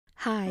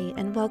Hi,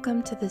 and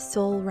welcome to the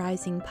Soul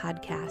Rising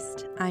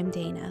podcast. I'm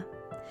Dana.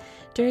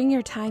 During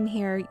your time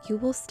here, you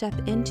will step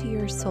into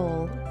your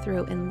soul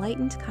through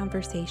enlightened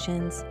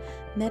conversations,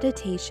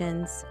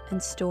 meditations,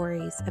 and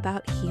stories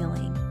about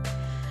healing.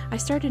 I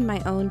started my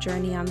own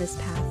journey on this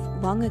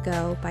path long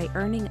ago by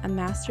earning a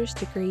master's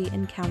degree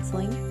in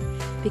counseling,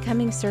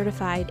 becoming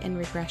certified in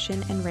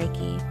regression and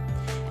Reiki,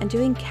 and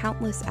doing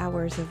countless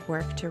hours of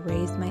work to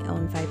raise my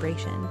own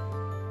vibration.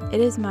 It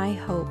is my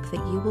hope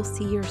that you will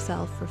see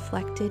yourself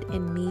reflected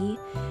in me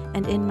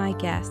and in my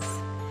guests,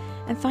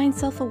 and find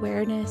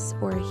self-awareness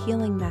or a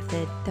healing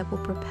method that will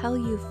propel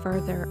you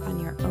further on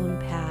your own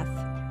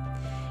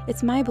path.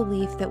 It's my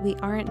belief that we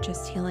aren't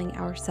just healing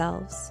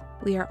ourselves,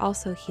 we are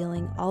also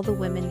healing all the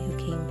women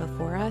who came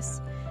before us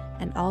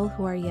and all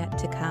who are yet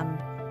to come.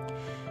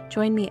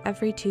 Join me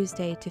every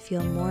Tuesday to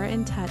feel more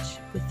in touch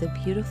with the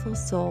beautiful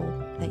soul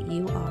that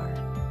you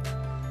are.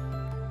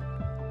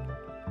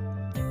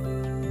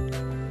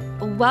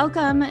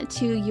 Welcome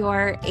to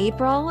your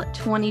April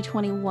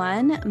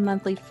 2021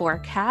 monthly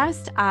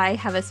forecast. I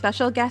have a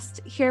special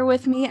guest here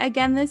with me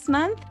again this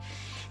month.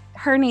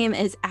 Her name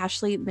is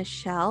Ashley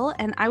Michelle,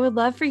 and I would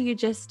love for you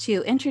just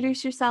to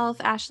introduce yourself,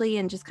 Ashley,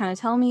 and just kind of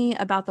tell me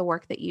about the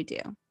work that you do.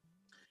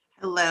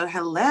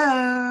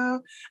 Hello.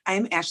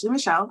 I'm Ashley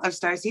Michelle of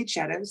Starseed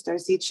Shadows.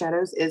 Starseed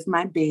Shadows is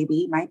my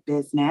baby, my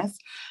business.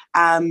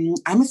 I'm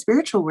a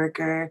spiritual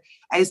worker.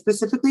 I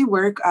specifically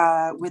work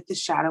with the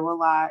shadow a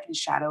lot and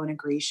shadow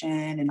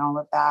integration and all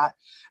of that.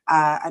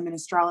 I'm an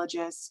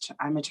astrologist.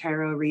 I'm a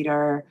tarot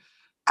reader.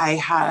 I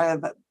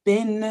have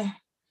been,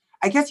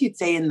 I guess you'd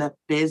say, in the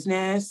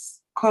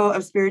business quote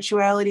of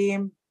spirituality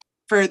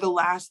for the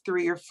last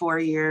 3 or 4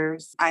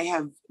 years. I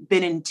have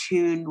been in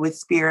tune with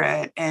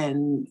spirit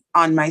and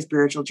on my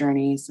spiritual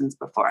journey since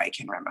before I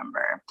can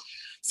remember.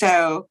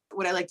 So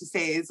what I like to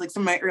say is, like,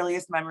 some of my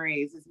earliest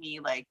memories is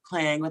me like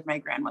playing with my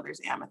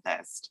grandmother's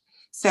amethyst.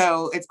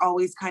 So it's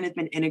always kind of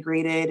been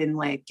integrated in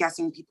like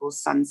guessing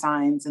people's sun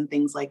signs and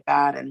things like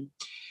that. And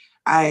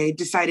I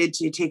decided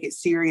to take it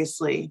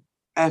seriously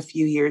a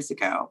few years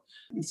ago.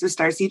 So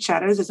Starseed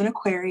Shadows is an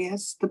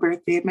Aquarius. The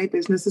birthday of my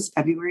business is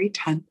February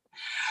 10th.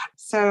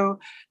 So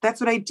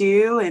that's what I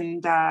do.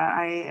 And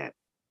I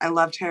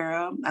love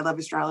tarot. I love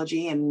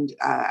astrology. And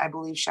I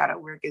believe shadow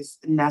work is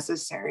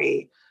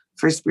necessary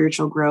for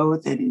spiritual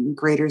growth and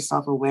greater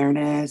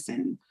self-awareness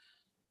and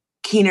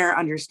keener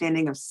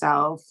understanding of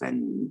self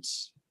and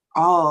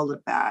all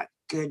of that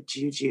good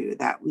juju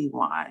that we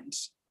want.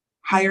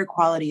 Higher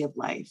quality of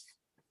life,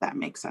 if that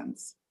makes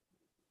sense.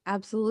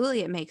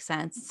 Absolutely, it makes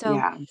sense. So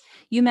Yeah.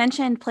 you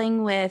mentioned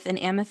playing with an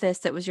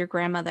amethyst that was your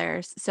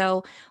grandmother's.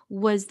 So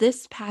was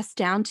this passed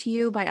down to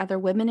you by other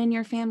women in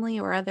your family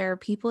or other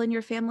people in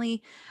your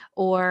family?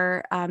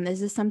 Or is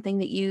this something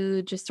that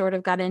you just sort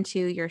of got into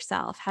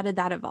yourself? How did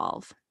that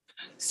evolve?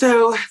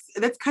 So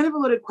that's kind of a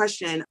loaded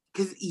question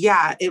because,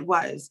 yeah, it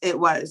was. It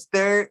was.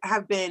 There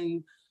have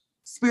been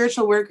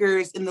spiritual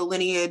workers in the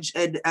lineage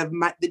of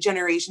the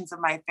generations of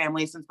my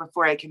family since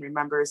before I can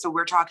remember. So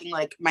we're talking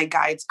like my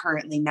guides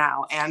currently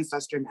now,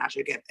 ancestor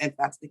magic, if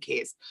that's the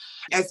case.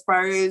 As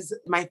far as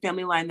my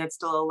family line that's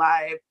still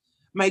alive,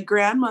 my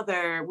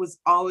grandmother was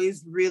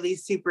always really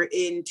super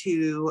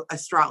into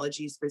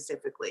astrology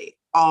specifically,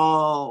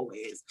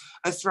 always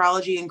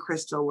astrology and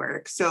crystal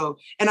work. So,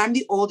 and I'm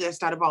the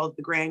oldest out of all of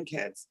the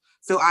grandkids.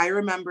 So I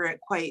remember it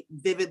quite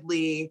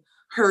vividly,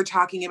 her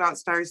talking about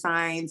star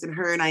signs and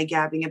her and I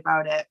gabbing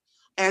about it.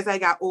 As I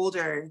got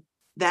older,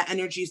 that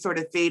energy sort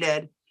of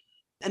faded.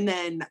 And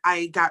then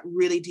I got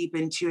really deep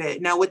into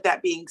it. Now, with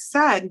that being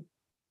said,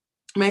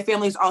 my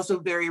family is also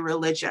very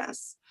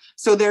religious.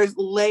 So there's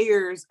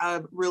layers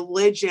of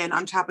religion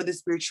on top of the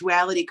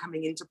spirituality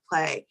coming into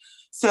play.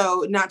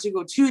 So not to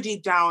go too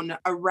deep down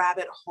a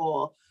rabbit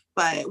hole,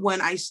 but when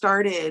I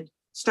started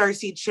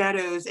Starseed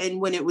Shadows and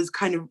when it was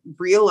kind of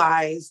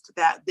realized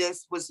that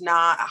this was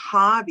not a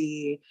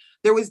hobby,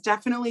 there was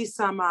definitely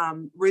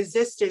some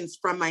resistance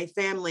from my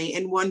family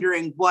in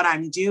wondering what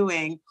I'm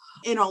doing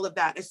in all of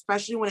that,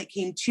 especially when it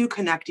came to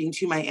connecting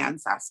to my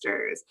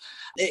ancestors.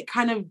 It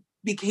kind of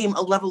became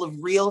a level of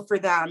real for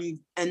them,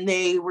 and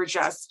they were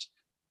just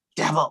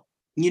devil.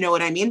 You know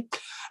what I mean?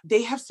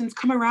 They have since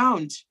come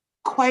around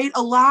quite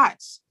a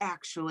lot,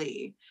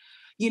 actually.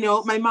 You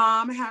know, my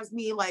mom has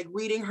me like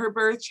reading her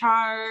birth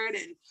chart,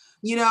 and,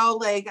 you know,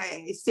 like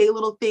I say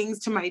little things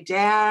to my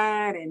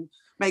dad, and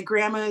my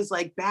grandma is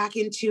like back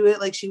into it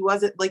like she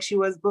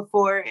was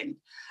before. And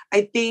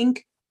I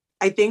think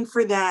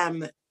for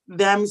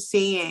them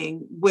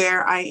seeing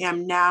where I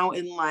am now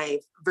in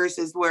life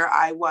versus where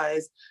I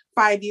was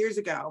 5 years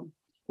ago,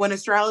 when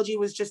astrology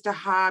was just a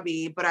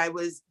hobby, but I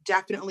was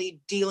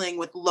definitely dealing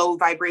with low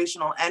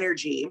vibrational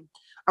energy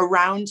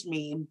around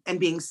me and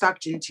being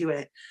sucked into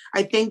it.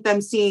 I think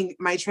them seeing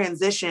my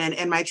transition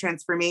and my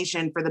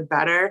transformation for the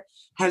better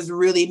has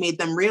really made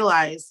them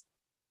realize,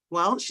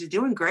 well, she's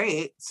doing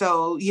great.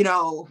 So, you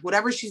know,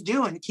 whatever she's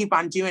doing, keep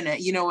on doing it.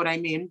 You know what I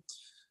mean?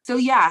 So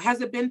yeah, has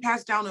it been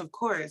passed down? Of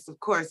course, of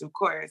course, of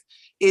course.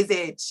 Is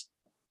it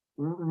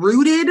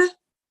rooted?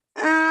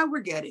 We're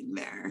getting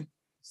there.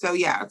 So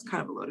yeah, it's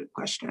kind of a loaded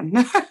question.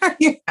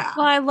 Yeah.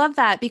 Well, I love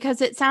that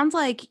because it sounds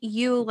like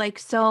you, like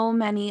so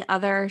many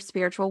other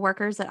spiritual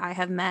workers that I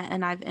have met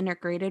and I've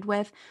integrated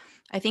with,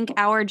 I think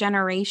our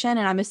generation,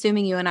 and I'm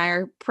assuming you and I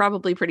are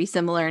probably pretty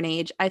similar in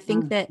age, I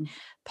think that Mhm.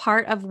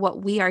 part of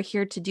what we are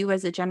here to do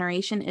as a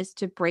generation is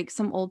to break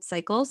some old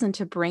cycles and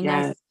to bring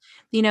us,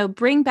 Yes.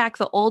 bring back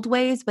the old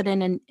ways, but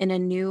in a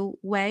new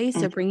way.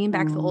 So bringing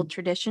back the old Mhm.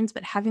 traditions,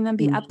 but having them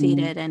be Mhm.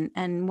 updated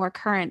and more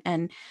current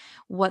and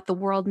what the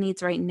world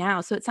needs right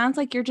now. So it sounds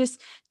like you're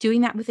just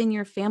doing that within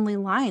your family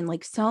line,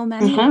 like so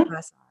many of Mhm.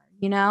 us are,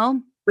 you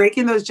know?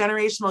 Breaking those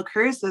generational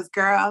curses,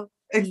 girl.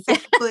 Yeah.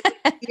 Exactly.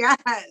 Yes.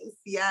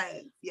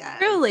 Yes. Yes.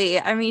 Truly.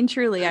 I mean,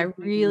 truly, I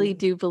really Mhm.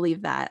 do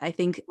believe that. I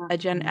think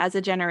Mhm. as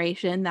a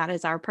generation, that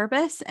is our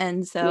purpose.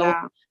 And so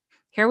Yeah.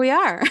 here we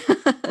are.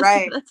 So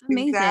Right. that's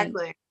amazing.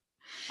 Exactly.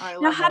 I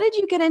Now, love how it. did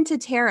you get into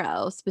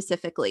tarot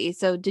specifically?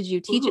 So did you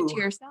teach it Ooh. to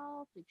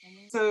yourself? Did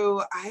someone-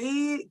 So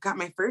I got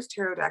my first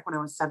tarot deck when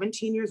I was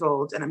 17 years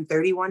old, and I'm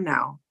 31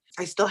 now.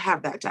 I still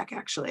have that deck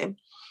actually.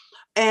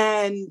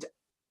 And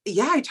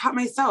yeah, I taught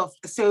myself.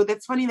 So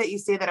that's funny that you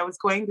say that. I was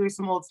going through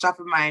some old stuff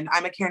of mine.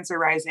 I'm a Cancer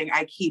rising.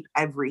 I keep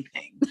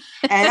everything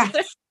and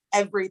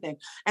everything.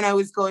 And I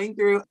was going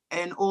through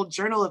an old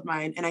journal of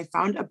mine and I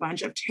found a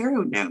bunch of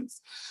tarot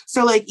notes.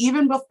 So, like,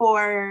 even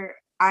before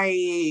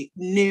I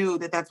knew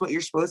that that's what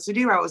you're supposed to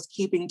do, I was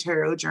keeping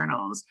tarot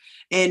journals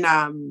and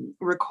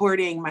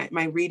recording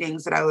my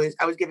readings that I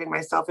was giving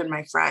myself and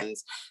my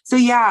friends. So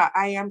yeah,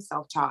 I am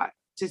self-taught,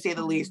 to say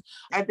the Mhm. least.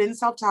 I've been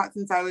self-taught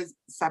since I was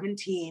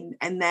 17.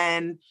 And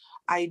then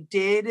I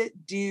did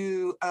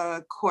do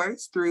a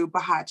course through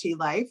Bahati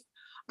Life.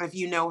 If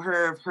you know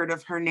her, have heard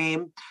of her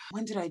name.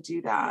 When did I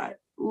do that?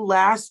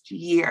 Last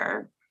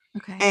year.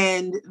 Okay.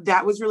 And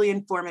that was really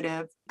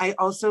informative. I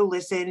also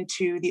listened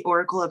to the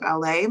Oracle of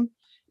LA.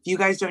 If you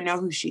guys don't know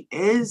who she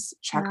is,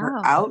 check her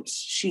No. out.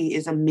 She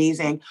is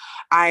amazing.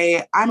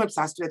 I'm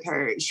obsessed with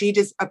her. She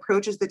just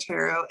approaches the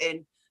tarot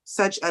in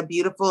such a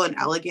beautiful and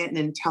elegant and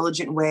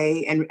intelligent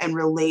way, and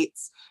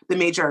relates the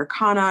major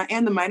arcana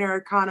and the minor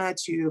arcana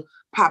to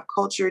pop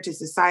culture, to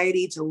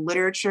society, to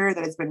literature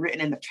that has been written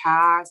in the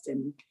past.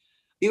 And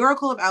the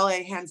Oracle of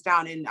LA, hands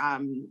down.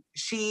 And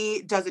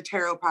she does a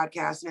tarot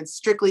podcast, and it's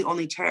strictly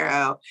only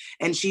tarot.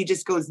 And she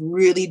just goes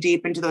really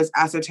deep into those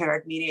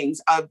esoteric meanings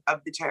of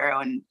the tarot.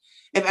 And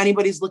if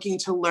anybody's looking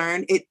to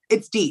learn,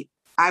 it's deep.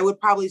 I would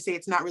probably say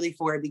it's not really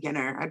for a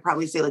beginner. I'd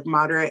probably say like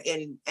moderate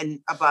and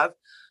above,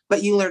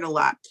 but you learn a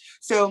lot.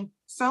 So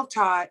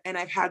self-taught, and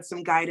I've had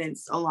some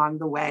guidance along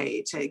the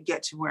way to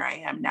get to where I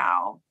am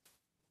now.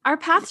 Our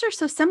paths are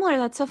so similar.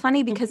 That's so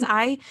funny because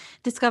I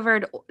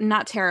discovered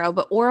not tarot,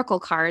 but oracle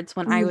cards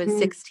when I was Mhm.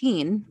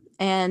 16.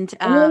 And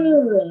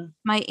Mm.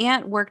 my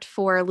aunt worked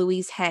for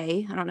Louise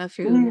Hay. I don't know if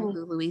you know Mm.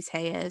 who Louise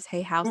Hay is,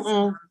 Hay House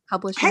Mm-mm. Hay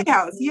Publishing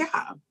House, Company.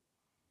 yeah.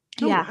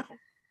 Oh Yeah. wow,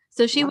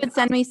 So she love would that.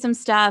 send me some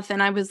stuff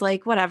and I was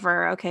like,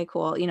 whatever. Okay,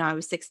 cool. I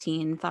was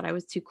 16, thought I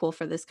was too cool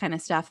for this kind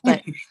of stuff,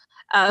 but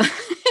uh,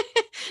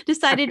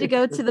 decided to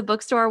go to the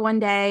bookstore one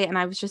day and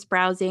I was just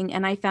browsing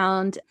and I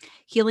found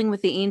Healing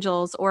with the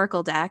Angels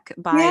Oracle deck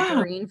by Yeah,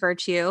 Doreen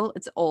Virtue.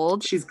 It's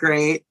old. she's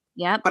great.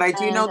 Yep. But I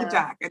do know And the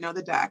deck. I know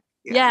the deck.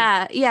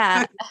 Yeah.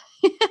 yeah,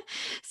 yeah.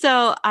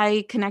 So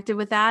I connected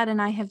with that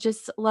and I have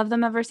just loved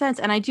them ever since.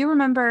 And I do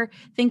remember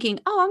thinking,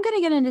 oh, I'm going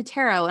to get into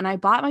tarot. And I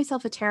bought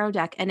myself a tarot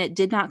deck and it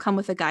did not come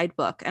with a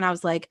guidebook. And I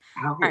was like,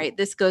 all right, Oh,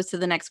 this goes to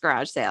the next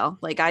garage sale.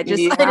 Like I yeah.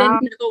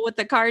 didn't know what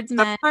the cards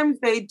meant. Sometimes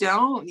they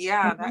don't.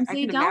 Yeah, that Sometimes I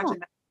they can don't. imagine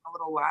that's a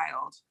little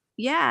wild.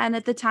 Yeah, and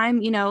at the time,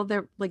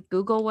 there like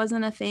Google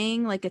wasn't a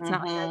thing. Like it's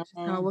not like I was just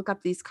gonna Mm-hmm. look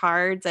up these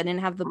cards. I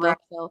didn't have the Right. book,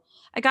 so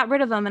I got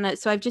rid of them, and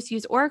so I've just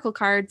used Oracle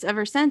cards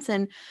ever since.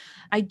 And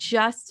I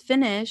just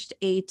finished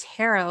a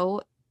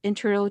tarot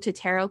intro to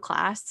tarot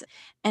class,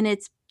 and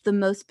it's the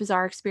most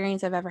bizarre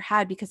experience I've ever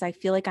had because I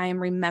feel like I am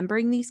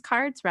remembering these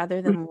cards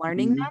rather than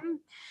learning Mhm. them.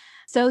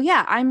 So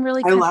yeah, I'm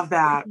really I kind love of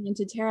that. breaking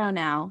into tarot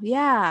now.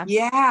 Yeah.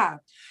 Yeah.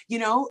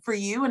 For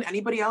you and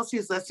anybody else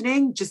who's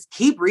listening, just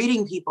keep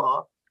reading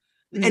people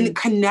and Mm,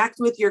 connect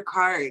with your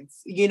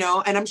cards,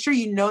 and I'm sure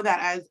you know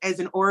that as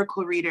an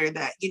oracle reader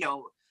that,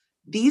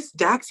 these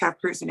decks have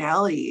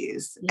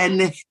personalities, yeah. and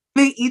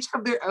they each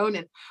have their own.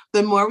 And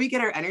the more we get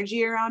our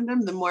energy around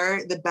them,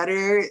 the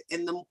better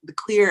and the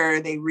clearer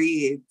they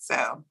read.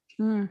 So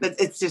Mm.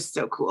 it's just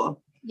so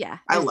cool. Yeah,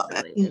 I it love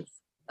really it. is.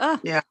 Oh,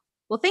 Yeah,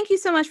 well, thank you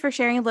so much for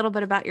sharing a little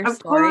bit about your of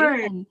story.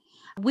 course. And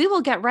we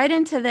will get right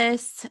into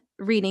this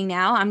reading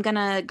now. I'm going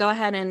to go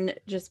ahead and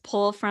just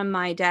pull from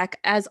my deck.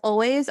 As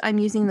always, I'm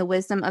using The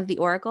Wisdom of the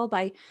Oracle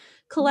by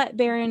Colette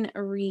Baron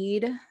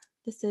Reed.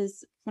 This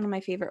is one of my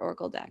favorite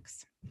Oracle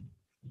decks.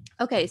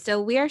 Okay,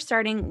 so we are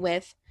starting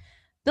with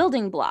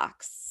building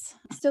blocks.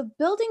 So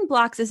building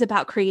blocks is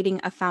about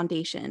creating a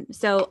foundation.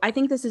 So I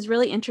think this is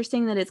really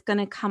interesting that it's going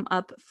to come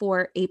up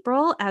for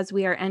April as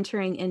we are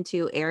entering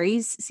into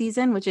Aries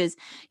season, which is,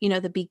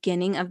 the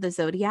beginning of the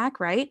zodiac,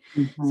 right?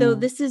 So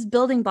Mhm. this is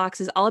building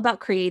blocks is all about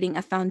creating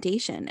a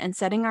foundation and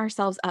setting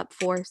ourselves up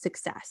for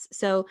success.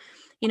 So,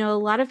 a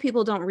lot of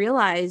people don't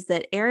realize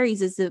that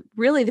Aries is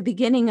really the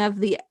beginning of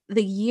the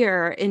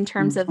year in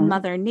terms of Mhm.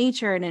 Mother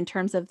Nature and in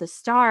terms of the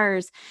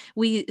stars.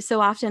 We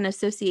so often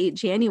associate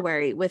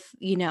January with,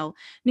 New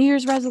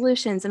Year's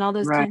resolutions and all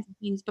those Right. kinds of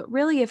things. But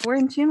really, if we're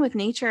in tune with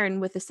nature and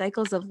with the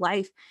cycles of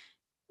life,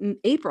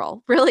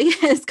 April really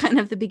is kind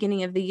of the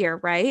beginning of the year,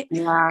 right?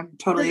 Yeah, So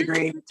totally this is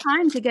agree. the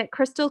time to get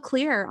crystal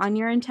clear on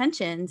your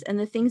intentions and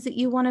the things that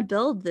you want to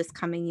build this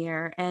coming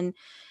year, and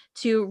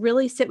to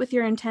really sit with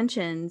your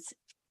intentions,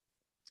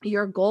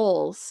 your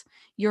goals,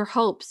 your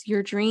hopes,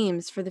 your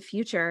dreams for the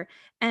future.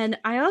 And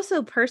I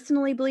also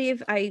personally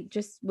believe, I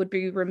just would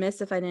be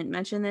remiss if I didn't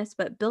mention this,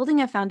 but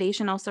building a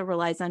foundation also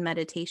relies on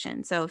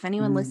meditation. So if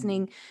anyone Mm.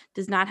 listening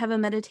does not have a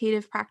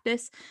meditative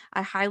practice,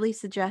 I highly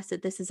suggest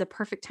that this is a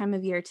perfect time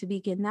of year to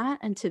begin that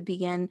and to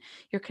begin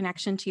your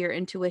connection to your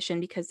intuition,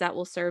 because that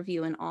will serve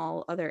you in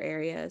all other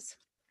areas.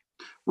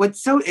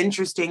 What's so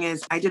interesting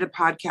is I did a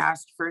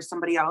podcast for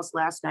somebody else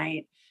last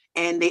night,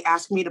 and they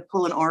asked me to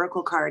pull an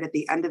oracle card at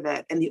the end of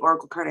it. And the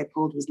oracle card I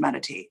pulled was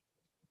meditate.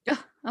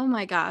 Oh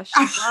my gosh.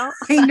 Well,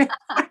 I know.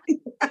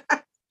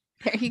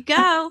 there you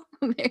go.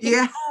 There you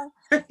Yeah.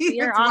 go.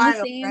 We are It's on the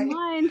wild, same right?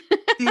 line.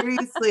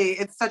 Seriously,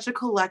 it's such a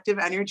collective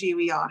energy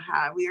we all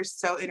have. We are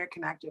so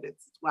interconnected.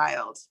 It's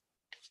wild.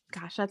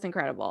 Gosh, that's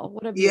incredible.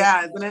 What a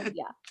Yeah, beautiful, isn't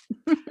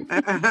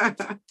yeah.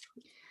 it?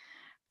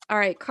 All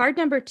right, card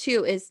number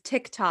 2 is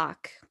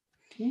TikTok.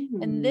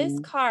 And this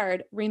Mhm.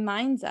 card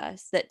reminds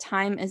us that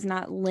time is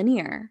not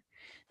linear,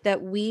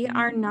 that we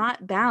are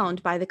not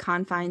bound by the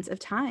confines of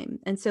time.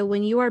 And so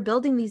when you are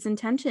building these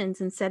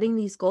intentions and setting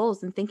these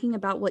goals and thinking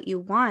about what you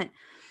want,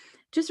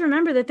 just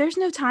remember that there's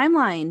no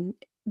timeline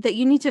that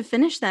you need to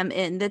finish them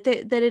in, that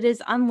that it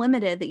is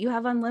unlimited, that you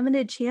have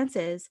unlimited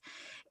chances.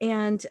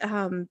 And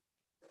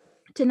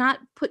to not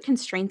put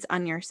constraints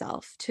on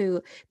yourself,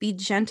 to be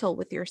gentle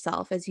with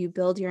yourself as you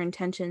build your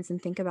intentions and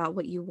think about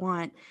what you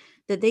want,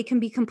 that they can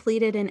be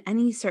completed in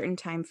any certain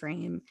time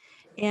frame.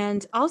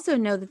 And also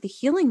know that the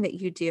healing that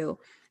you do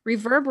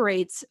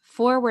reverberates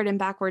forward and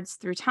backwards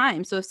through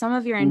time. So if some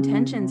of your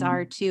intentions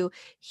are Mhm. to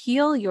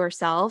heal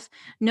yourself,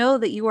 know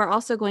that you are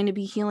also going to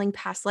be healing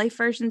past life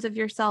versions of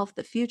yourself,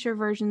 the future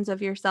versions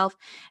of yourself,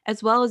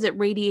 as well as it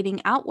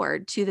radiating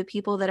outward to the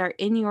people that are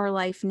in your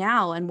life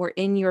now and were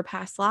in your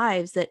past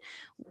lives, that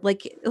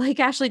like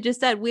Ashley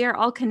just said, we are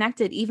all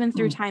connected even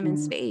through time and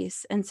Mhm.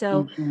 space. And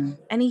so Mhm.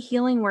 any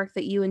healing work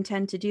that you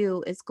intend to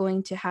do is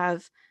going to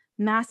have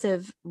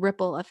massive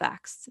ripple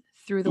effects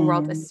through the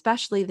world, Mhm.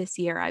 especially this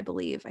year. I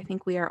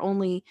think we are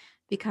only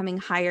becoming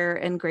higher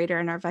and greater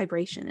in our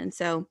vibration. And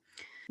so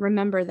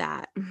remember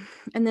that.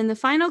 And then the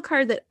final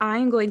card that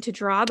I'm going to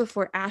draw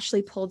before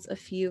Ashley pulls a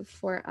few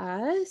for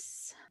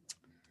us.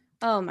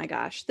 Oh my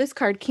gosh, this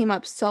card came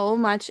up so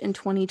much in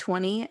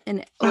 2020,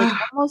 and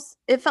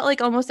it felt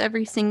like almost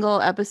every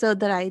single episode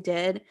that I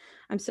did.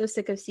 I'm so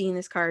sick of seeing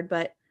this card,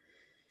 but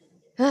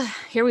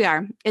here we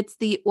are. It's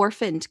the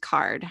orphaned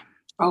card.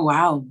 Oh,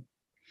 wow.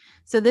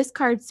 So this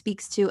card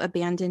speaks to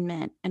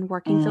abandonment and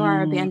working through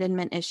our Mm.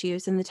 abandonment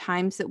issues and the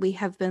times that we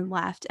have been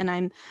left. And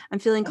I'm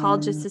feeling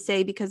called just Mm. to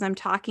say, because I'm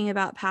talking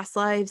about past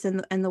lives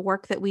and the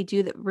work that we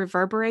do that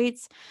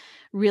reverberates,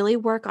 really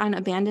work on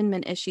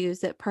abandonment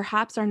issues that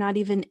perhaps are not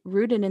even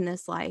rooted in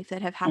this life,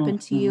 that have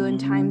happened to you in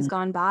times Mhm.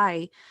 gone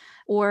by,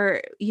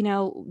 or,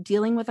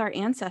 dealing with our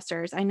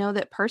ancestors. I know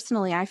that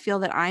personally, I feel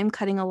that I'm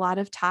cutting a lot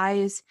of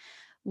ties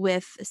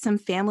with some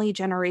family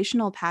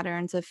generational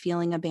patterns of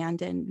feeling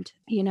abandoned,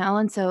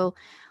 and so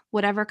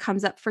whatever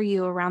comes up for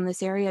you around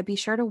this area, be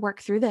sure to work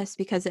through this,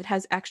 because it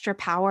has extra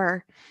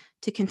power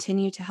to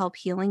continue to help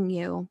healing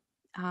you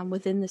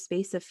within the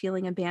space of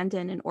feeling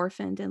abandoned and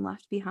orphaned and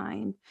left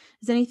behind.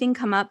 Does anything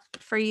come up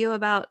for you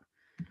about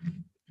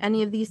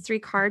any of these 3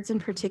 cards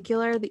in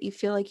particular that you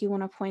feel like you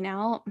want to point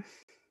out?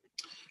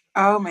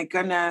 Oh my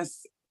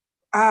goodness.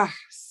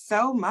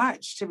 So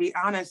much, to be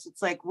honest.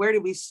 It's like, where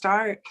do we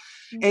start?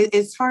 Mhm.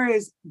 As far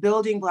as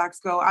building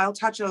blocks go, I'll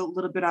touch a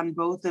little bit on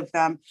both of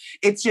them.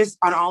 It's just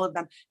on all of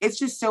them. It's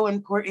just so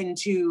important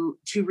to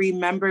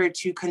remember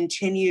to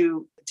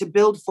continue to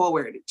build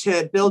forward,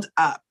 to build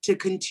up, to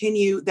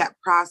continue that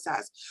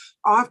process.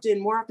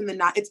 More often than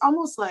not, it's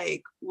almost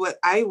like what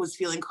I was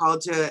feeling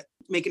called to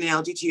make an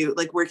analogy to,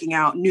 like working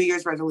out, New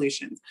Year's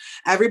resolutions.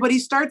 Everybody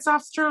starts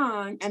off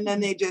strong and then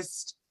they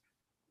just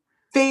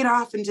fade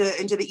off into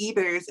the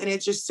ethers, and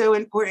it's just so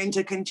important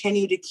to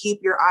continue to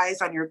keep your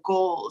eyes on your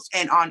goals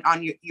and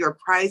on your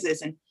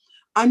prizes, and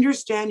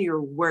understand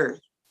your worth,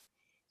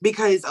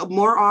 because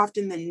more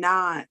often than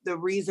not, the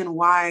reason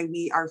why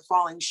we are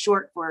falling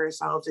short for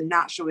ourselves and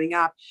not showing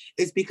up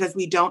is because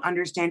we don't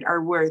understand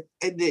our worth.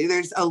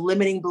 There's a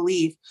limiting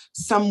belief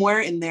somewhere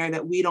in there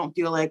that we don't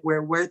feel like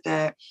we're worth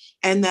it.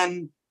 And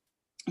then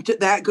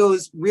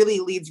that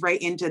leads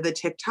right into the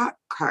TikTok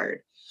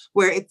card.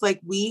 where it's like,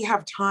 we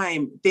have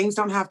time. Things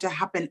don't have to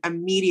happen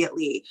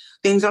immediately.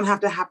 Things don't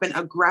have to happen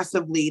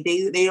aggressively.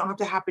 They don't have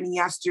to happen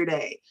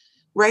yesterday.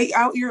 Write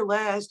out your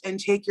list and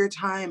take your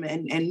time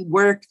and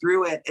work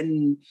through it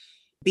and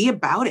be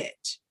about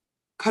it.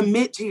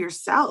 Commit to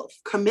yourself,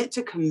 commit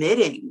to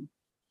committing.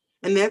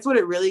 And that's what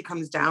it really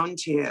comes down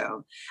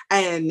to.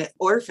 And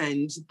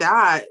Orphaned,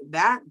 that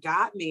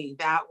got me,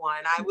 that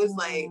one. I was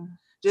like,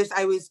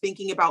 I was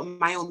thinking about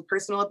my own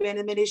personal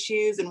abandonment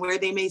issues and where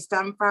they may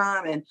stem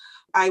from. And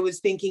I was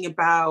thinking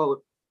about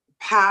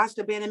past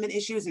abandonment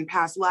issues and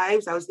past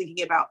lives. I was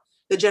thinking about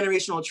the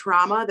generational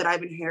trauma that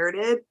I've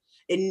inherited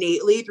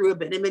innately through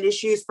abandonment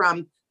issues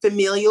from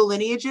familial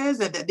lineages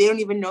that they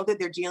don't even know that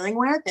they're dealing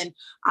with. And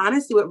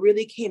honestly, what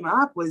really came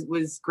up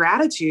was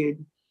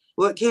gratitude.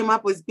 What came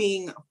up was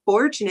being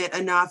fortunate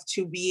enough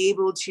to be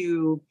able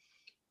to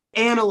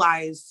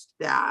analyze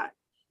that.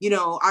 You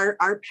know,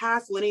 our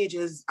past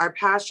lineages, our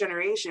past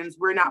generations,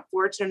 we're not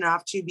fortunate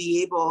enough to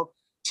be able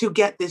to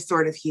get this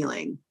sort of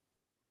healing.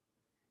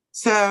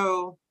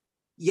 So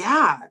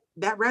yeah,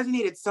 that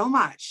resonated so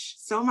much.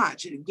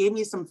 It gave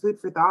me some food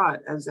for thought,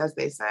 as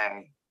they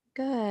say.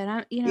 Good.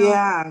 I'm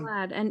Yeah.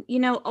 glad. And,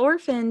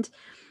 Orphaned,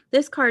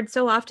 this card,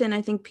 so often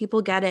I think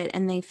people get it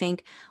and they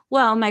think,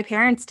 well, my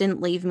parents didn't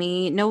leave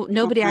me.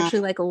 Nobody actually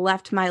like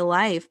left my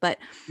life. But,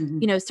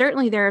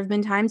 certainly there have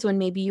been times when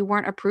maybe you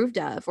weren't approved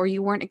of or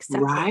you weren't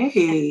accepted.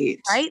 Right.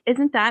 Right.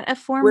 Isn't that a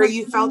form where of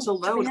you felt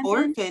alone? abandoned?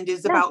 Orphaned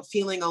is about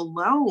feeling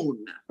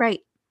alone.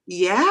 Right.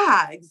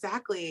 Yeah,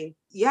 exactly.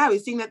 Yeah, I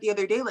was seeing that the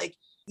other day. Like,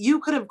 you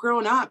could have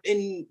grown up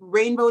in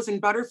rainbows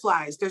and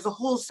butterflies. There's a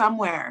hole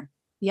somewhere.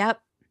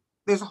 Yep.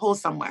 There's a hole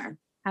somewhere.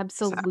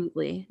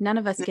 Absolutely. So. None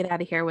of us get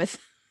out of here without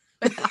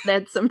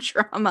had some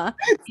trauma.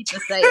 It's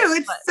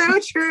so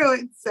true.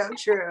 It's so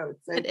true.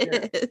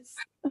 It is.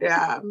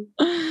 Yeah.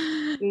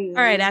 All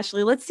right,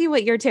 Ashley, let's see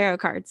what your tarot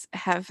cards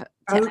have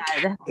to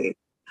add.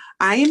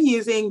 I am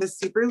using the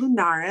Super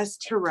Lunaris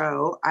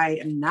Tarot. I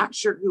am not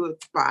sure who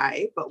it's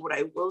by, but what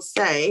I will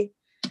say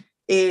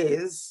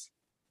is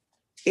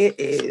it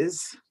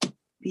is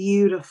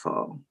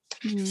beautiful.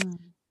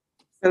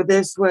 So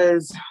this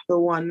was the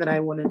one that I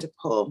wanted to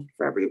pull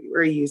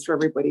or use for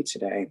everybody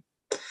today.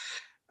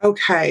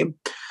 Okay.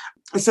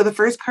 So the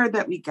first card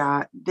that we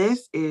got,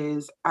 this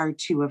is our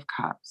Two of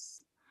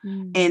Cups.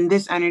 And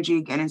this energy,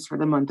 again, is for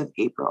the month of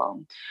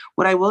April.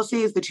 What I will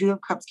say is the Two of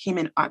Cups came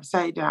in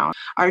upside down.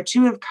 Our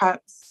Two of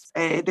Cups,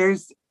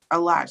 there's a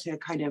lot to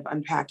kind of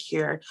unpack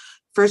here.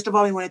 First of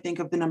all, we want to think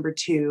of the number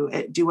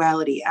 2,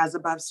 duality, as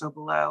above, so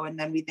below. And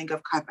then we think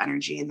of cup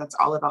energy, and that's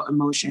all about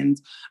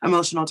emotions,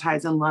 emotional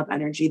ties, and love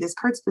energy. This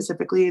card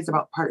specifically is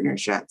about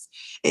partnerships.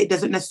 It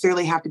doesn't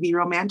necessarily have to be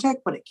romantic,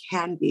 but it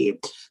can be.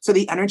 So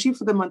the energy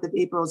for the month of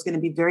April is going to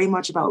be very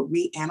much about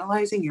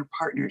reanalyzing your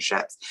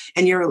partnerships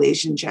and your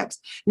relationships.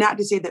 Not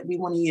to say that we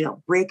want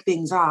to, break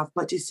things off,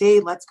 but to say,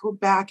 let's go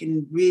back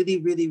and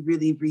really, really,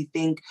 really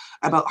rethink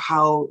about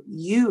how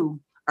you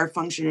are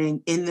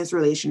functioning in this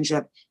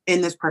relationship,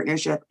 in this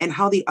partnership, and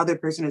how the other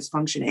person is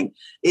functioning.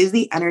 Is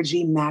the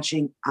energy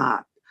matching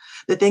up?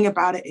 The thing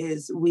about it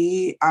is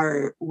we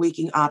are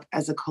waking up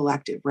as a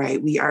collective,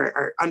 right? We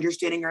are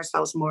understanding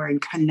ourselves more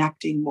and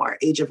connecting more,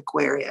 age of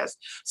Aquarius.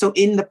 So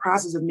in the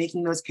process of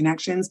making those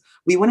connections,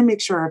 we want to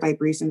make sure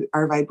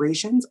our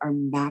vibrations are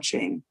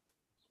matching.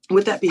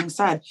 With that being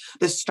said,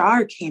 the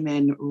star came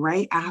in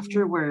right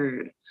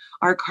afterward.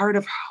 Our card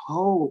of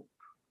hope.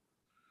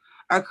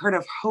 Our card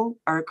of hope,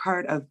 our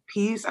card of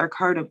peace, our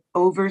card of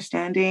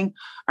overstanding,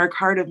 our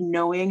card of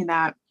knowing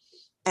that,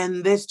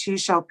 and this too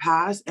shall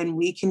pass, and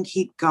we can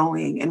keep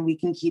going and we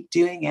can keep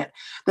doing it.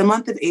 The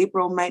month of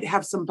April might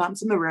have some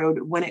bumps in the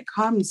road when it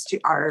comes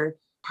to our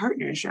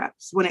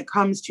partnerships, when it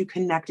comes to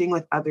connecting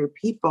with other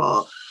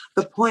people.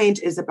 The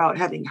point is about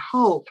having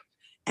hope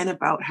and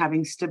about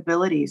having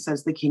stability,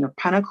 says the King of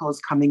Pentacles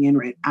coming in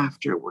right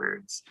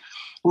afterwards.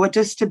 What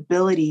does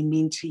stability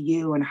mean to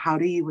you, and how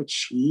do you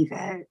achieve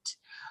it?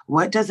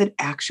 What does it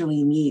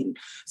actually mean?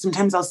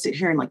 Sometimes I'll sit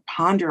here and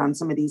ponder on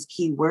some of these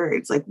key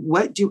words.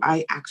 What do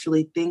I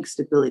actually think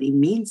stability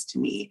means to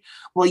me?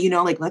 Well,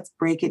 let's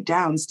break it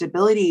down.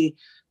 Stability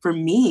for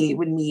me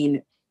would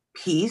mean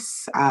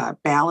peace,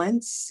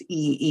 balance,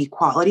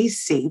 equality,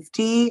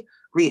 safety,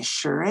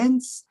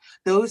 reassurance,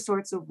 those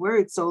sorts of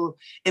words. So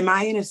am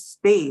I in a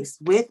space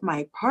with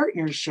my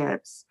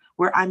partnerships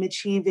where I'm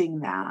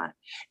achieving that?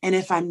 And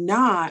if I'm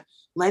not,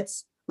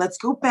 let's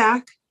go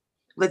back.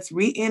 Let's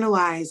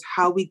reanalyze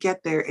how we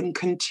get there and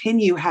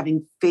continue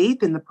having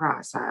faith in the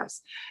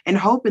process and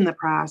hope in the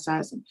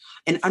process,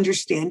 and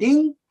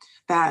understanding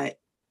that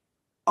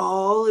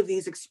all of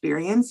these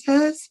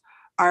experiences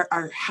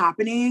are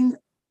happening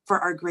for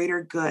our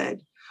greater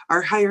good.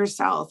 Our higher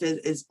self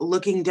is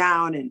looking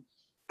down and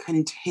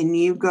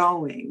continue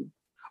going,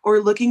 or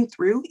looking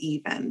through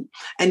even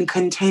and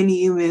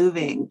continue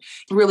moving.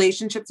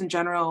 Relationships in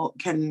general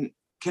can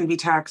be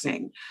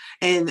taxing.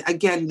 And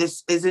again,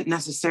 this isn't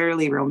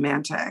necessarily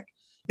romantic.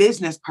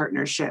 Business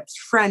partnerships,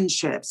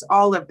 friendships,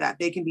 all of that,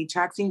 they can be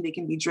taxing, they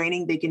can be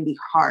draining, they can be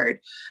hard,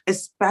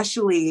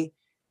 especially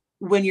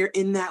when you're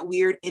in that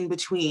weird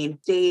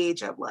in-between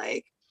stage of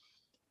like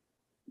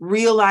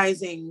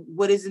realizing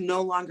what is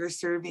no longer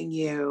serving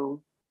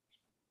you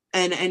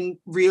and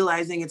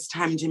realizing it's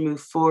time to move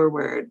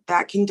forward,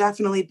 that can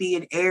definitely be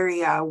an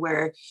area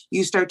where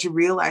you start to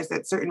realize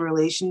that certain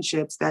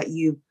relationships that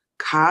you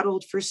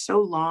coddled for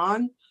so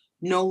long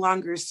no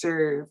longer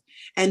serve.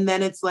 And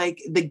then it's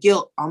like the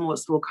guilt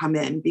almost will come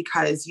in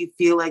because you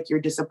feel like you're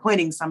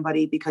disappointing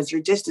somebody because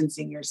you're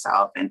distancing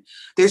yourself. And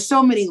there's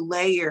so many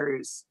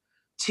layers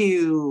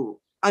to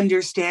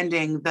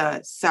understanding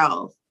the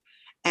self.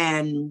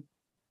 And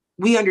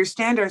we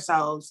understand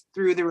ourselves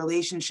through the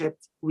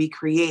relationships we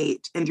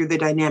create and through the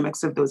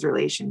dynamics of those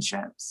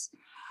relationships.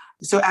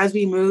 So as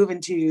we move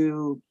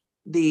into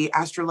the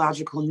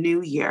astrological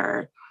new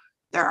year,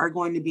 there are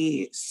going to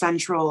be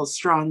central,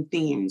 strong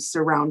themes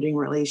surrounding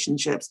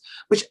relationships,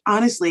 which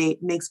honestly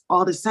makes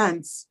all the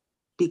sense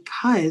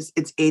because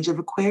it's Age of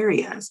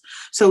Aquarius.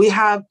 So we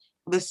have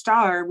the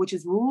star, which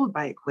is ruled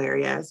by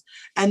Aquarius,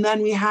 and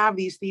then we have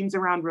these themes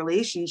around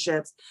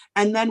relationships,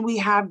 and then we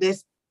have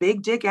this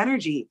big dick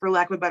energy, for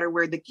lack of a better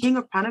word, the King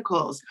of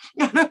Pentacles.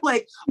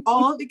 Like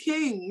all the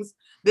kings,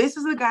 this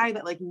is a guy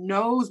that like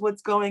knows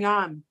what's going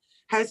on,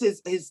 has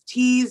his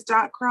T's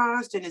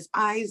crossed and his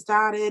I's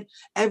dotted.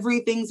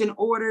 Everything's in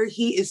order.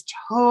 He is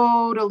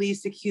totally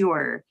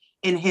secure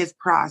in his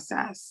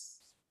process.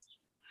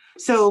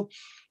 So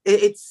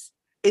it's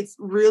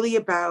really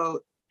about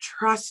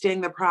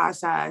trusting the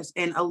process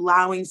and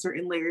allowing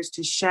certain layers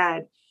to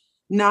shed,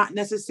 not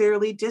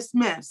necessarily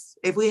dismiss.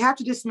 If we have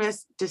to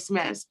dismiss.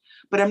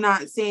 But I'm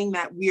not saying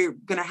that we're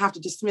going to have to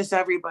dismiss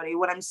everybody.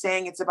 What I'm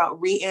saying, it's about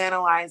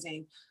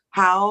reanalyzing,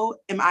 how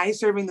am I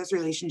serving this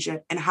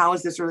relationship and how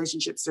is this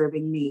relationship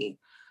serving me?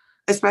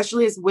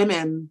 Especially as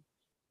women,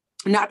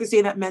 not to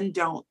say that men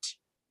don't,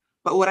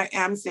 but what I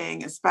am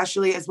saying,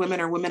 especially as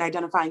women or women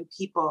identifying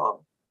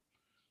people,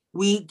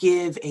 we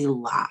give a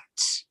lot.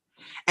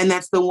 And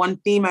that's the one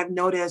theme I've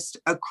noticed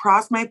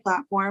across my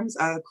platforms,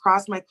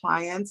 across my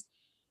clients,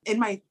 in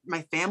my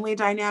family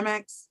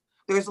dynamics.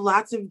 There's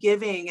lots of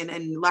giving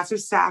and lots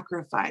of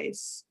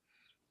sacrifice.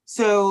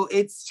 So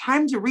it's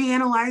time to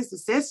reanalyze the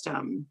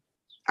system.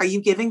 Are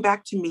you giving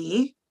back to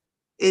me?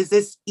 Is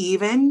this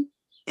even?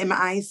 Am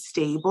I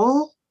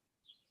stable?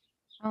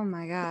 Oh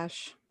my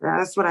gosh.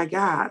 That's what I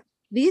got.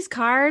 These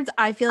cards,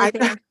 I feel like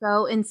they are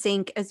so in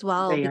sync as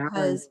well,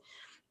 because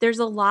there's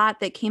a lot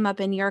that came up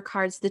in your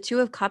cards. The Two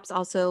of Cups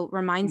also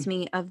reminds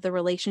me of the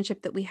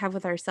relationship that we have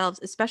with ourselves,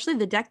 especially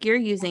the deck you're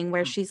using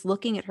where she's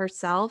looking at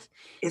herself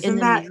in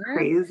the that mirror.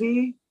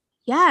 Crazy?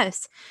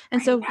 Yes.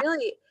 And so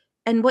really,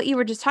 and what you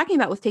were just talking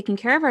about with taking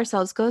care of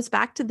ourselves goes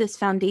back to this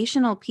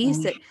foundational piece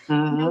that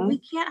we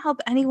can't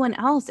help anyone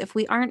else if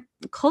we aren't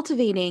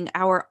cultivating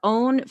our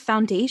own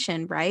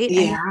foundation, right?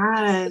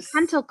 Yes.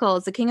 And the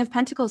Pentacles, the King of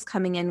Pentacles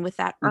coming in with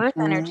that earth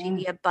energy,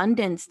 the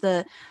abundance,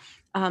 the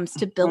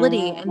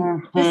stability,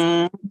 and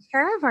just taking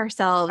care of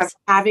ourselves. Of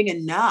having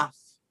enough.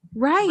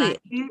 Right.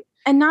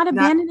 And not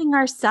abandoning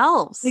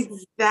ourselves.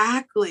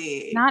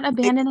 Exactly. Not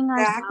abandoning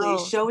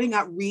ourselves. Showing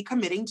up,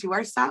 recommitting to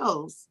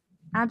ourselves.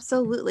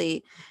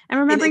 Absolutely. And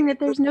remembering that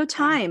there's no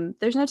time.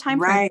 There's no time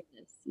frame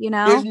for this,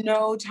 There's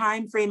no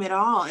time frame at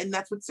all. And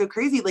that's what's so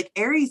crazy. Like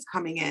Aries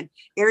coming in.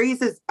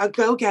 Aries is a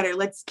go-getter.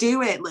 Let's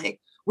do it. Like,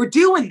 we're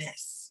doing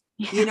this.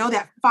 Yeah.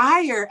 That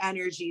fire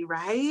energy,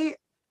 right?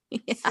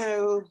 Yeah.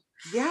 So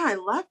yeah, I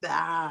love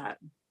that.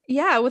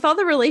 Yeah, with all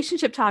the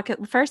relationship talk,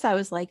 at first I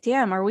was like,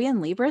 damn, are we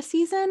in Libra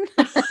season?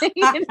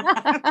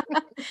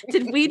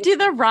 Did we do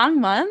the wrong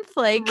month?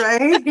 Like,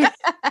 right?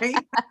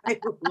 I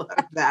love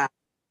that.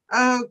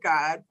 Oh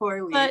God,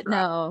 poor Libra. But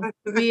no,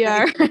 we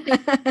are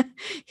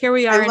here.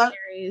 We are in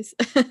Aries.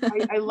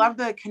 I love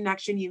the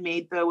connection you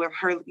made though with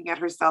her looking at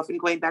herself and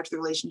going back to the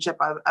relationship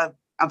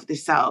of the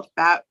self.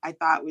 That I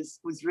thought was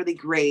really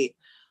great.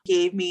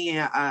 Gave me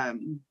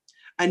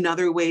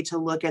another way to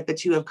look at the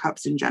Two of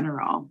Cups in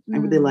general. I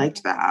really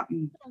liked that.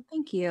 Oh,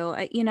 thank you.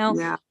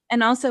 Yeah.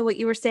 And also what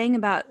you were saying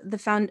about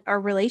our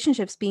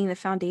relationships being the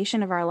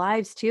foundation of our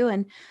lives too.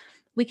 And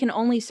we can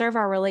only serve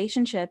our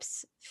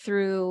relationships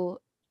through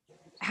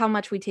how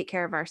much we take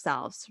care of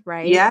ourselves,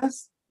 right?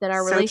 Yes. That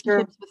our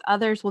relationships with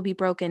others will be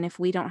broken if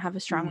we don't have a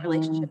strong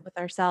relationship with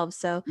ourselves.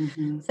 So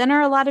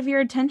center a lot of your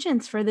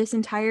attentions for this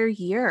entire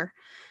year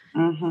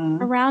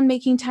around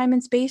making time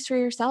and space for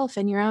yourself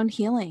and your own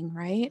healing,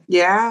 right?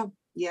 Yeah.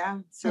 Yeah.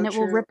 So and it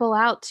will ripple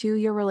out to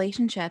your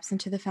relationships and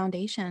to the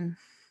foundation.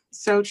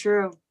 So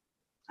true.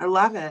 I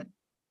love it.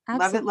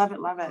 Absolutely. Love it.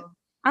 Love it.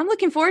 I'm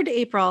looking forward to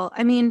April.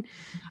 I mean,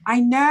 I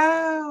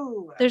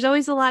know there's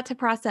always a lot to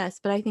process,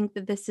 but I think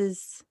that this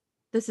is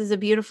a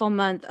beautiful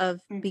month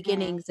of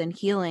beginnings and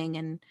healing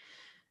and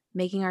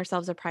making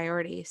ourselves a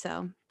priority.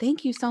 So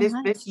thank you so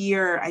much. This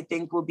year, I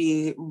think, will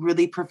be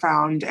really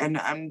profound and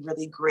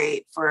really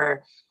great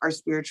for our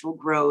spiritual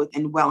growth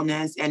and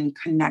wellness and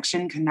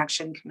connection.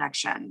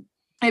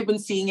 I've been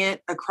seeing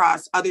it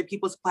across other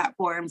people's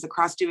platforms,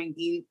 across doing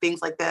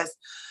things like this.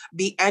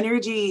 The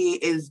energy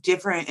is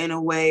different in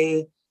a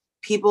way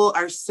People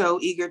are so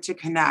eager to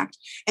connect.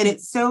 And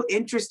it's so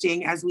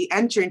interesting as we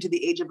enter into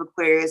the age of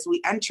Aquarius,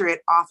 we enter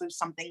it off of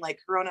something like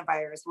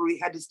coronavirus where we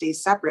had to stay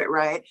separate,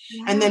 right?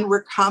 Yeah. And then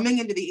we're coming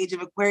into the age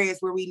of Aquarius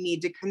where we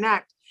need to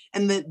connect.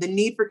 And the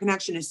need for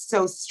connection is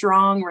so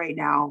strong right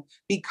now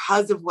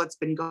because of what's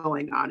been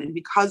going on and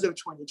because of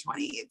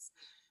 2020.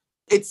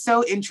 It's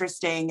so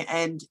interesting.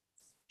 And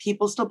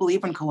people still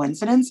believe in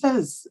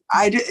coincidences.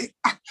 It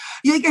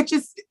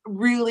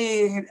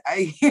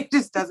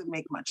just doesn't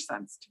make much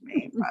sense to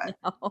me. But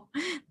No,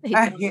 they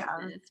don't yeah.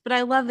 exist. But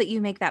I love that you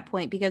make that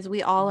point because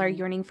we all are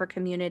yearning for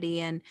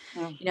community and,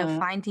 Mhm.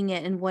 finding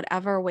it in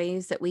whatever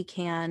ways that we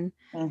can.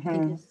 I think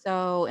Mhm. is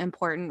so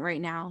important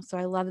right now. So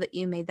I love that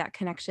you made that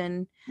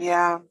connection,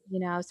 Yeah.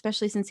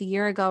 especially since a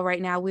year ago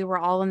right now, we were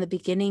all in the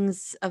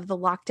beginnings of the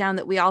lockdown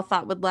that we all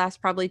thought would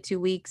last probably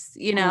 2 weeks,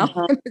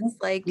 Mhm. It's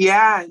like,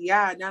 Yeah.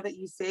 Now that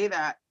you say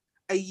that,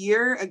 a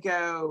year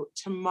ago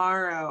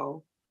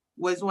tomorrow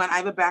was when I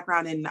have a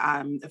background in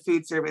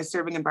food service,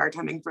 serving and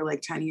bartending for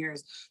like 10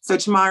 years. So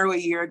tomorrow, a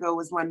year ago,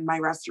 was when my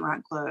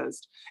restaurant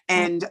closed.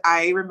 And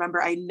I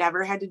remember I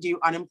never had to do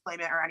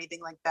unemployment or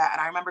anything like that.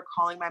 And I remember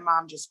calling my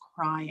mom just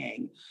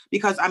crying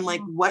because I'm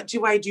like, what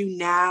do I do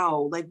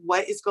now? Like,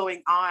 what is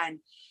going on?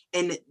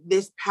 And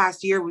this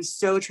past year was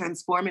so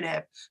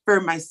transformative for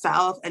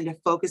myself and to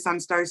focus on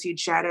Starseed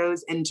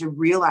Shadows and to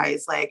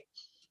realize like,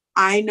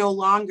 I no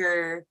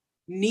longer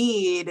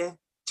need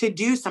to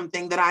do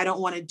something that I don't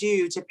want to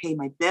do to pay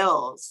my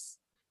bills.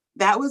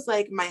 That was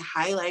like my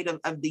highlight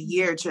of the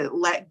year, to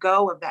let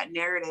go of that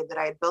narrative that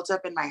I had built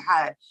up in my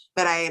head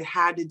that I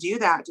had to do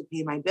that to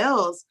pay my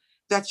bills.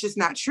 That's just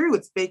not true.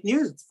 It's fake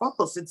news. It's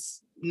false.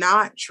 It's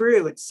not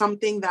true. It's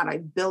something that I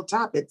built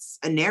up. It's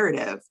a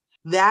narrative.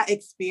 That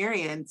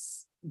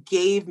experience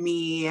gave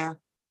me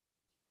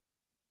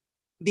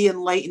the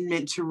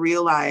enlightenment to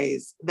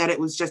realize that it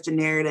was just a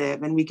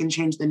narrative and we can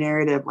change the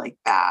narrative like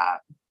that.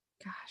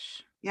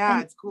 gosh. Yeah,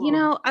 And, it's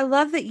cool. I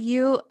love that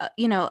you,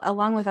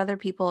 along with other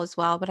people as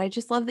well, but I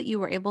just love that you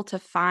were able to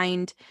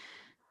find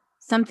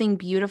something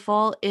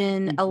beautiful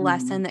in a Mhm.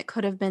 lesson that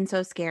could have been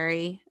so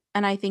scary.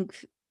 And I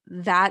think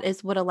that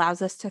is what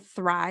allows us to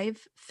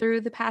thrive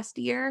through the past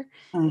year,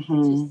 to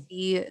Mhm.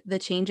 see the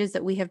changes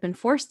that we have been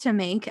forced to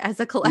make as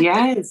a collective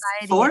Yes,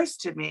 society.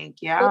 forced to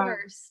make. Yeah.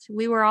 Forced.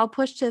 We were all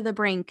pushed to the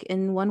brink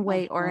in one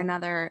way or Mhm.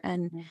 another.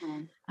 And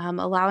Mhm.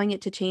 allowing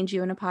it to change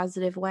you in a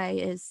positive way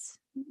is,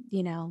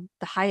 the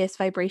highest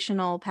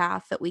vibrational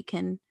path that we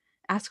can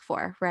ask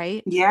for,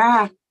 right?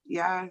 Yeah.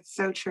 Yeah.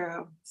 So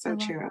true. I So love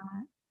true.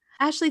 that.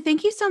 Ashley,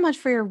 thank you so much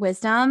for your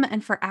wisdom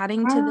and for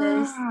adding to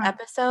this Ah,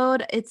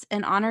 episode. It's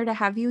an honor to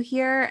have you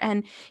here.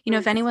 And, if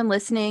yes. anyone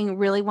listening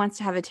really wants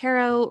to have a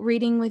tarot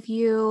reading with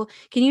you,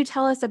 can you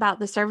tell us about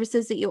the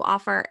services that you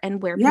offer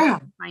and where people Yeah.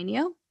 can find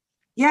you?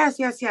 Yes.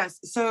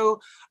 So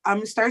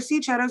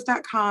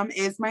starseedshadows.com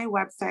is my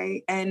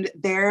website, and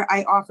there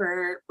I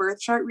offer birth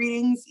chart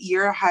readings,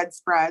 year ahead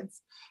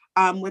spreads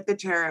with the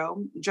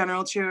tarot,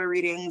 general tarot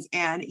readings,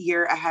 and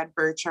year ahead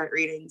birth chart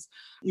readings.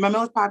 My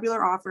most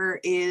popular offer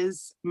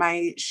is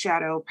my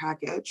shadow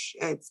package.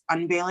 It's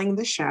Unveiling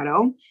the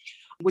Shadow,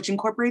 which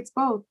incorporates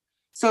both.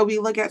 So we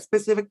look at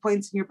specific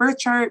points in your birth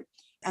chart,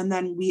 and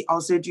then we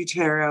also do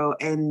tarot.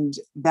 And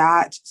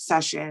that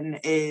session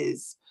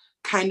is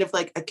kind of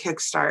like a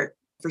kickstart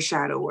for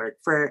shadow work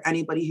for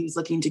anybody who's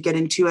looking to get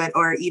into it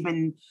or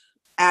even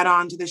add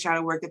on to the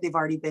shadow work that they've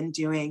already been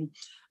doing.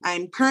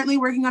 I'm currently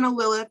working on a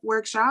Lilith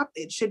workshop.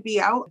 It should be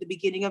out at the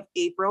beginning of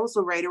April,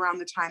 so right around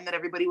the time that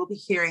everybody will be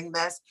hearing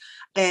this.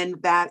 And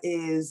that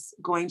is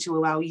going to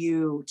allow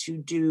you to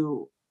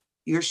do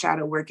your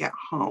shadow work at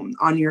home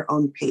on your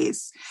own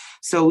pace.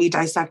 So we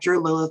dissect your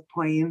Lilith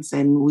points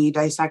and we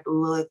dissect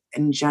Lilith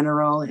in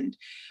general. And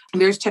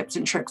there's tips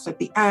and tricks at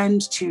the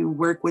end to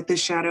work with the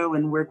shadow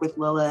and work with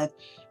Lilith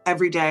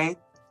every day.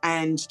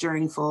 And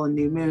during full and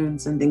new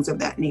moons and things of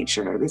that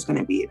nature, there's going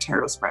to be a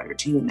tarot spread or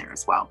two in there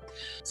as well.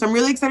 So I'm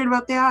really excited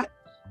about that.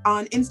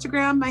 On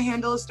Instagram, my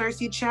handle is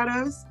Starseed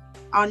Shadows.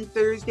 On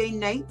Thursday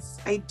nights,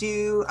 I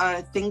do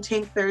a Think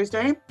Tank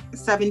Thursday,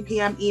 7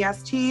 p.m.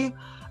 EST.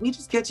 We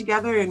just get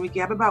together and we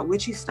gab about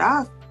witchy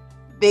stuff.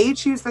 They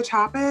choose the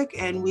topic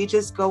and we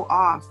just go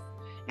off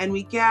and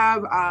we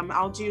gab.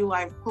 I'll do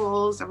live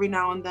polls every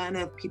now and then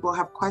if people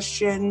have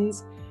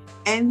questions.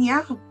 And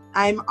yeah,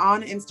 I'm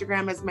on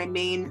Instagram as my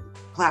main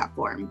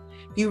platform.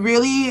 If you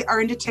really are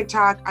into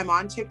TikTok, I'm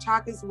on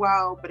TikTok as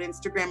well, but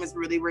Instagram is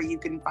really where you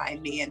can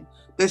find me, and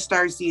the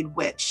Starseed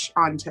Witch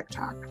on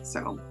TikTok.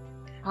 So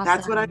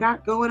that's what I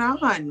got going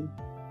on.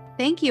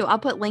 Thank you. I'll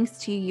put links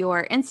to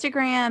your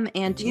Instagram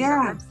and to your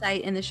Yeah.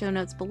 website in the show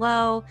notes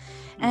below.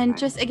 And Okay.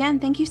 just again,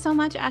 thank you so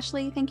much,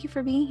 Ashley. Thank you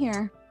for being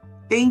here.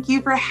 Thank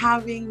you for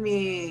having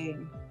me.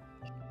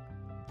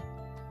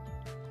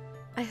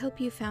 I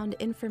hope you found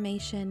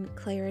information,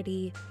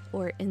 clarity,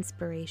 or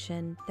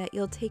inspiration that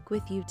you'll take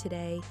with you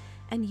today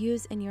and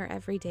use in your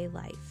everyday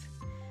life.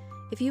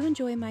 If you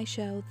enjoy my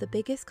show, the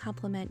biggest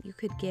compliment you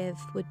could give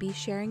would be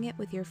sharing it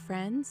with your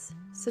friends,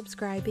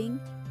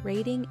 subscribing,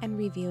 rating, and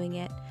reviewing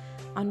it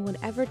on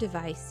whatever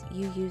device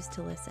you use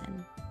to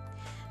listen.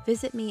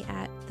 Visit me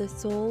at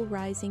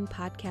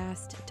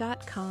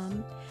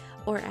thesoulrisingpodcast.com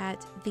or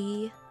at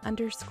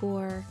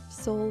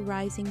 _Soul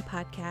Rising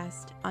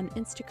Podcast on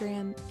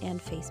Instagram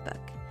and Facebook.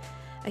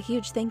 A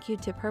huge thank you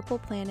to Purple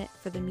Planet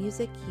for the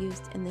music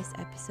used in this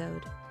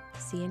episode.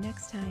 See you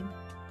next time.